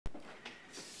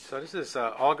So this is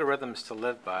Algorithms to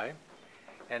Live By,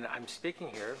 and I'm speaking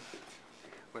here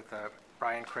with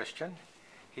Brian Christian.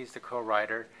 He's the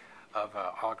co-writer of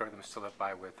Algorithms to Live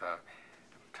By with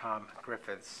Tom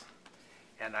Griffiths.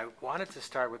 And I wanted to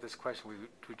start with this question.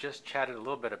 We just chatted a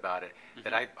little bit about it. Mm-hmm.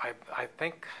 That I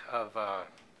think of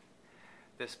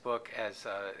this book as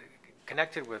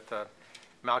connected with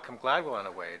Malcolm Gladwell in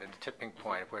a way, the tipping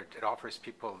point, where it offers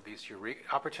people these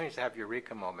opportunities to have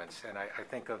eureka moments. And I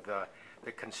think of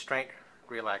the constraint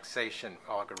relaxation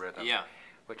algorithm,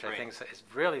 which I think is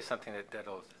really something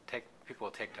that'll people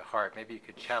will take to heart. Maybe you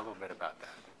could chat a little bit about that.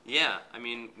 Yeah, I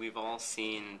mean, we've all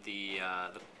seen the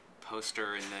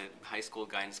poster in the high school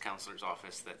guidance counselor's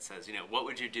office that says, what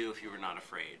would you do if you were not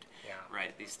afraid? Yeah.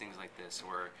 Right, these things like this.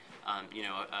 Or,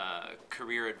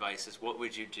 career advice is, what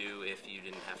would you do if you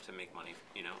didn't have to make money?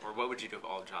 Or what would you do if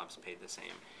all jobs paid the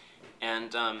same?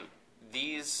 And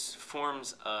these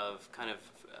forms of kind of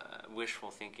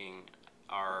wishful thinking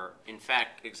are, in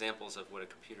fact, examples of what a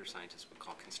computer scientist would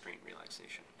call constraint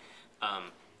relaxation.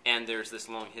 And there's this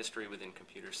long history within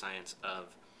computer science of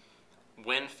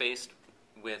when faced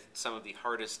with some of the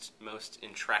hardest, most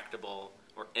intractable,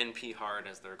 or NP-hard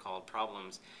as they're called,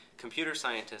 problems, computer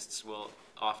scientists will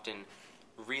often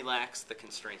relax the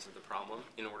constraints of the problem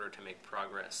in order to make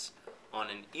progress on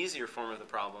an easier form of the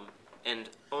problem, and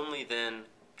only then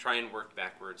try and work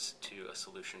backwards to a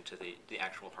solution to the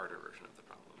actual harder version of the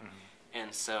problem. Mm-hmm.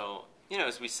 And so,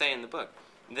 as we say in the book,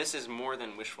 this is more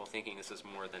than wishful thinking. This is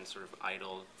more than sort of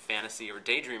idle fantasy or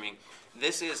daydreaming.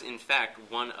 This is, in fact,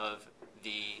 one of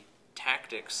the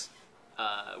tactics,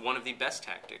 one of the best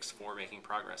tactics for making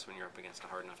progress when you're up against a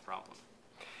hard enough problem.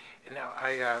 Now,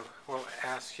 I will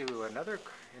ask you another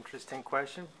interesting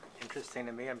question, interesting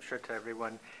to me, I'm sure to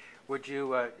everyone. Would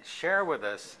you share with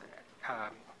us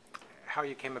how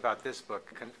you came about this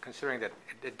book, considering that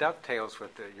it dovetails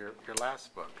with your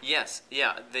last book? Yes,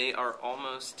 yeah, they are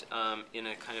almost in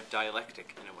a kind of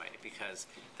dialectic in a way, because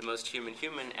the most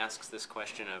human asks this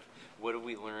question of what have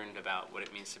we learned about what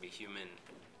it means to be human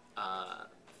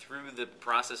through the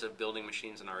process of building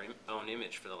machines in our own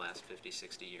image for the last 50,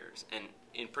 60 years. And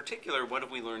in particular, what have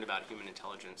we learned about human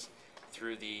intelligence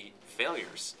through the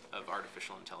failures of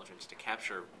artificial intelligence to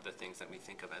capture the things that we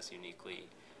think of as uniquely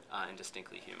and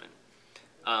distinctly human.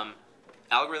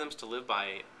 Algorithms to Live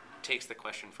By takes the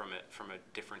question from a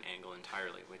different angle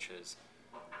entirely, which is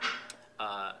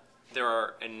there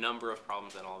are a number of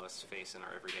problems that all of us face in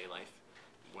our everyday life,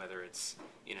 whether it's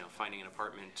finding an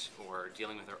apartment or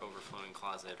dealing with our overflowing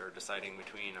closet or deciding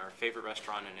between our favorite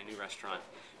restaurant and a new restaurant.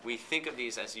 We think of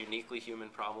these as uniquely human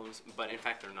problems, but in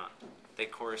fact they're not. They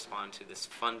correspond to this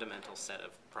fundamental set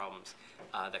of problems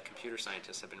that computer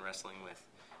scientists have been wrestling with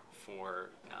for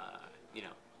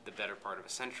the better part of a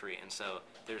century. And so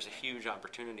there's a huge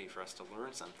opportunity for us to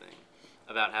learn something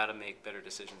about how to make better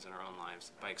decisions in our own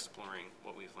lives by exploring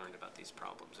what we've learned about these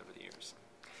problems over the years.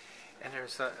 And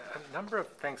there's a number of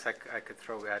things I could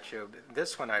throw at you.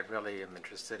 This one I really am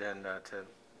interested in,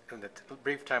 in the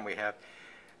brief time we have.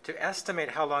 To estimate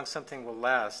how long something will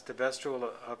last, the best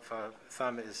rule of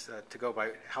thumb is to go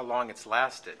by how long it's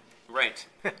lasted. Right,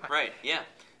 right, yeah.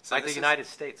 So like the United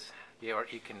States, or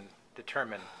you can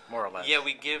determine more or less. Yeah,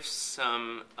 we give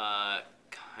some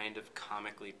kind of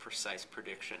comically precise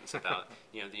predictions about,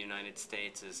 the United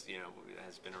States is,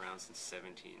 has been around since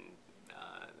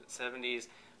 1770s.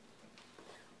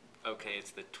 Okay, it's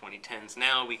the 2010s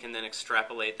now. We can then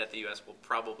extrapolate that the U.S. will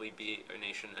probably be a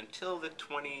nation until the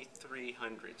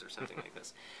 2300s or something like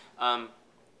this.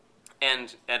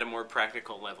 And at a more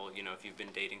practical level, if you've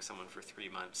been dating someone for 3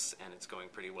 months and it's going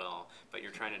pretty well, but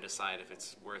you're trying to decide if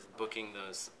it's worth booking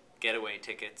those getaway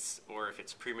tickets or if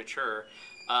it's premature,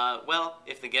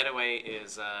 if the getaway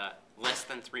is less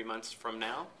than 3 months from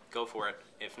now, go for it.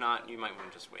 If not, you might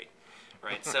want to just wait,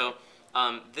 right? So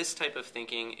this type of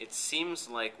thinking, it seems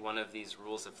like one of these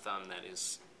rules of thumb that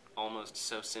is almost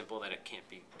so simple that it can't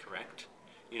be correct.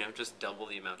 Just double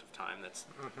the amount of time that's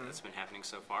been happening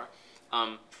so far.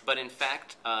 But in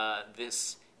fact,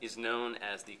 this is known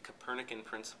as the Copernican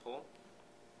Principle.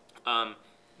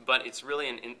 But it's really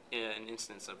an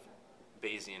instance of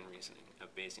Bayesian reasoning,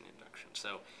 of Bayesian induction.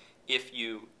 So if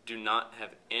you do not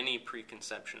have any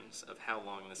preconceptions of how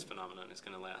long this phenomenon is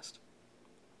going to last,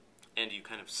 and you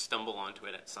kind of stumble onto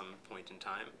it at some point in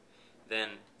time,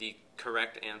 then the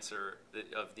correct answer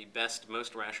of the best,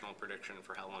 most rational prediction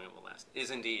for how long it will last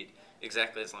is indeed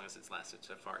exactly as long as it's lasted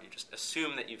so far. You just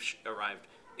assume that you've arrived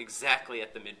exactly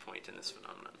at the midpoint in this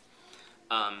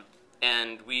phenomenon.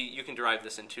 And you can derive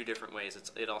this in two different ways.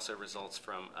 It also results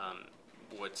from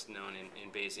what's known in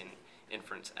Bayesian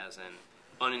inference as an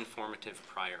uninformative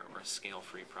prior or a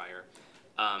scale-free prior.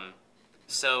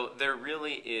 So there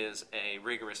really is a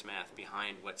rigorous math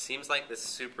behind what seems like this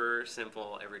super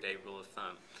simple everyday rule of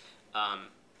thumb.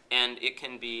 And it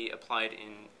can be applied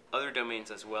in other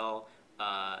domains as well.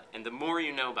 And the more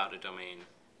you know about a domain,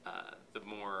 the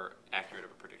more accurate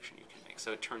of a prediction you can make.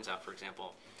 So it turns out, for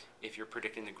example, if you're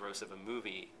predicting the gross of a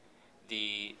movie,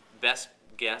 the best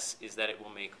guess is that it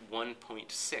will make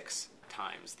 1.6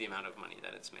 times the amount of money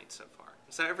that it's made so far.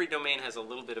 So every domain has a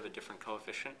little bit of a different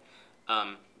coefficient,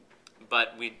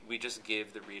 but we just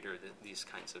give the reader these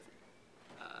kinds of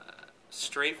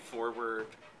straightforward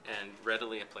and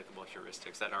readily applicable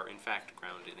heuristics that are in fact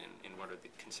grounded in what are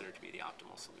considered to be the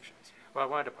optimal solutions. Well, I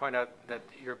wanted to point out that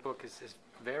your book is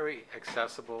very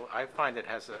accessible. I find it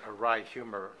has a wry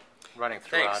humor running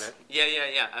throughout Thanks. it.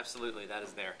 Yeah, absolutely. That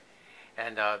is there.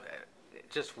 And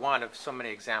just one of so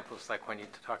many examples, like when you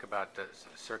talk about the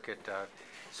circuit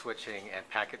switching and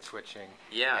packet switching.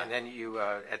 Yeah. And then you,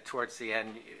 towards the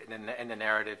end, in the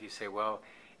narrative, you say, well,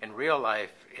 in real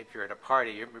life, if you're at a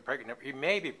party, you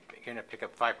may be going to pick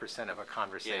up 5% of a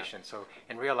conversation. Yeah. So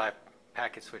in real life,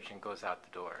 packet switching goes out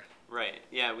the door. Right.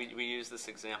 Yeah, we use this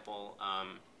example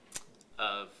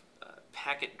of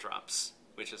packet drops,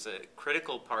 which is a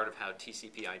critical part of how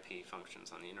TCP/IP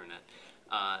functions on the internet.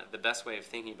 The best way of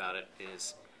thinking about it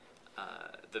is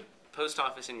the post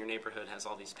office in your neighborhood has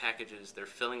all these packages. They're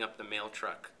filling up the mail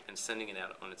truck and sending it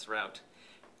out on its route.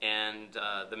 And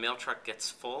the mail truck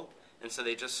gets full, and so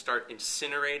they just start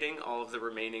incinerating all of the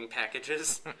remaining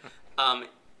packages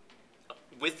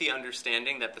with the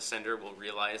understanding that the sender will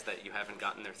realize that you haven't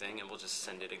gotten their thing and will just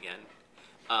send it again.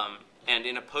 And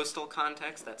in a postal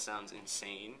context, that sounds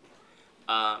insane.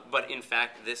 But in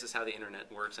fact, this is how the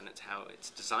internet works, and it's how it's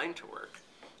designed to work,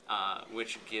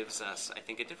 which gives us, I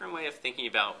think, a different way of thinking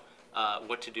about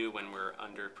what to do when we're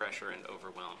under pressure and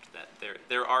overwhelmed. That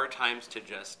there are times to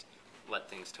just let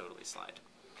things totally slide.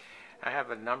 I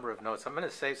have a number of notes. I'm going to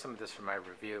save some of this for my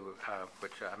review,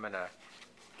 which I'm going to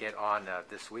get on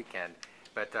this weekend.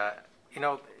 But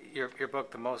your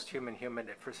book, The Most Human,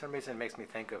 for some reason makes me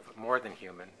think of More Than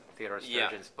Human, Theodore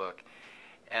Sturgeon's book.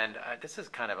 And this is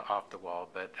kind of off the wall,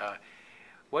 but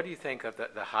what do you think of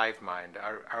the hive mind?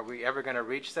 Are we ever going to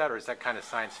reach that, or is that kind of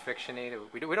science fiction-y?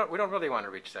 We don't really want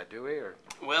to reach that, do we? Or?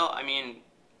 Well, I mean,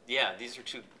 yeah, these are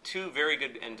two very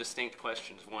good and distinct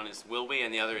questions. One is, will we,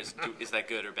 and the other is, is that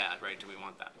good or bad, right? Do we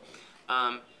want that?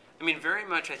 I mean, very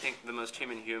much I think The Most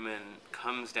Human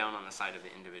comes down on the side of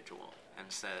the individual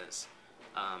and says,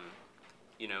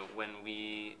 when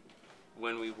we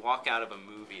walk out of a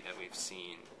movie that we've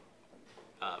seen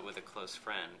with a close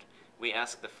friend, we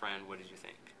ask the friend, what did you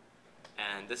think?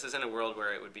 And this is in a world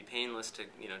where it would be painless to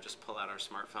just pull out our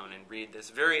smartphone and read this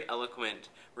very eloquent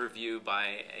review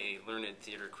by a learned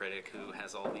theater critic who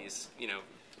has all these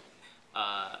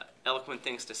eloquent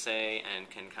things to say and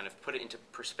can kind of put it into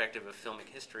perspective of filmic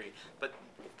history. But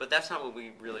that's not what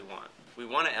we really want. We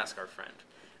want to ask our friend,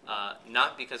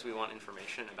 not because we want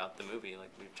information about the movie, like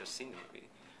we've just seen the movie,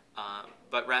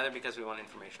 but rather because we want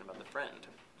information about the friend.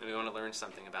 And we want to learn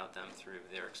something about them through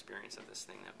their experience of this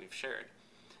thing that we've shared.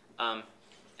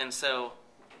 And so,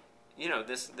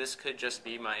 this could just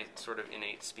be my sort of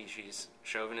innate species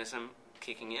chauvinism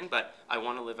kicking in, but I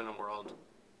want to live in a world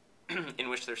in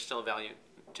which there's still value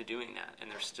to doing that, and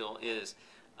there still is,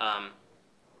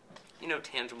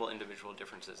 tangible individual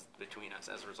differences between us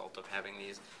as a result of having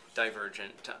these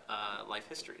divergent life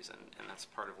histories, and that's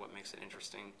part of what makes it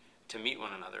interesting to meet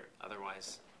one another.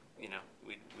 Otherwise,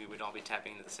 we would all be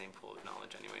tapping into the same pool of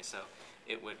knowledge anyway, so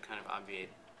it would kind of obviate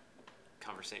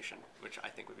conversation, which I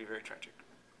think would be very tragic.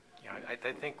 Yeah, I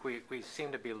think we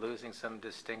seem to be losing some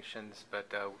distinctions,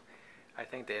 but I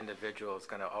think the individual is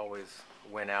going to always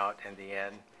win out in the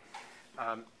end.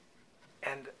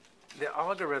 And the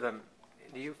algorithm,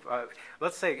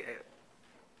 let's say,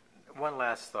 one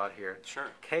last thought here. Sure.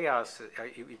 Chaos,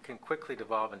 you can quickly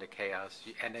devolve into chaos,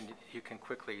 and then you can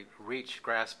quickly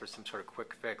grasp for some sort of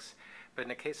quick fix. But in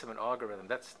the case of an algorithm,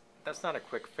 that's not a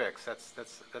quick fix.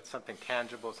 That's something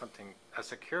tangible,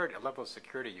 a level of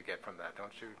security you get from that,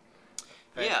 don't you?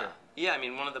 Yeah. I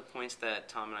mean, one of the points that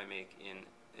Tom and I make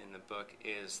in the book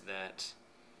is that,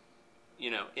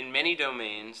 in many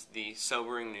domains, the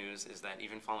sobering news is that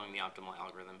even following the optimal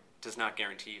algorithm does not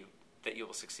guarantee you that you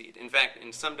will succeed. In fact,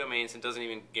 in some domains, it doesn't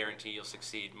even guarantee you'll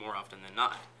succeed more often than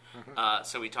not. Mm-hmm.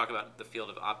 So we talk about the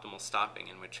field of optimal stopping,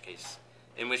 in which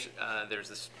there's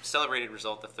this celebrated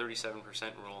result, the 37%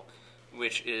 rule,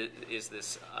 which is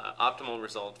this optimal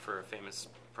result for a famous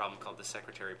problem called the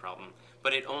secretary problem.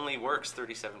 But it only works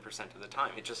 37% of the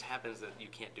time. It just happens that you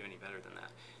can't do any better than that.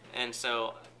 And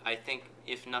so I think,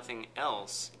 if nothing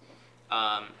else,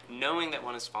 knowing that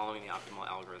one is following the optimal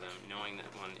algorithm, knowing that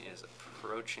one is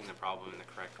approaching the problem in the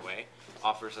correct way,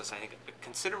 offers us, I think, a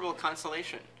considerable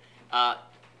consolation.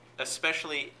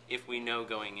 Especially if we know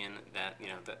going in that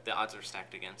the odds are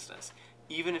stacked against us.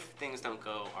 Even if things don't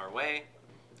go our way,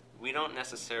 we don't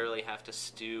necessarily have to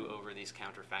stew over these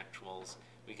counterfactuals.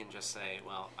 We can just say,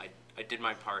 well, I did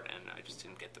my part and I just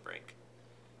didn't get the break.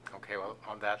 Okay, well,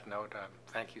 on that note,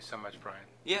 thank you so much, Brian.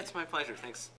 Yeah, it's my pleasure. Thanks.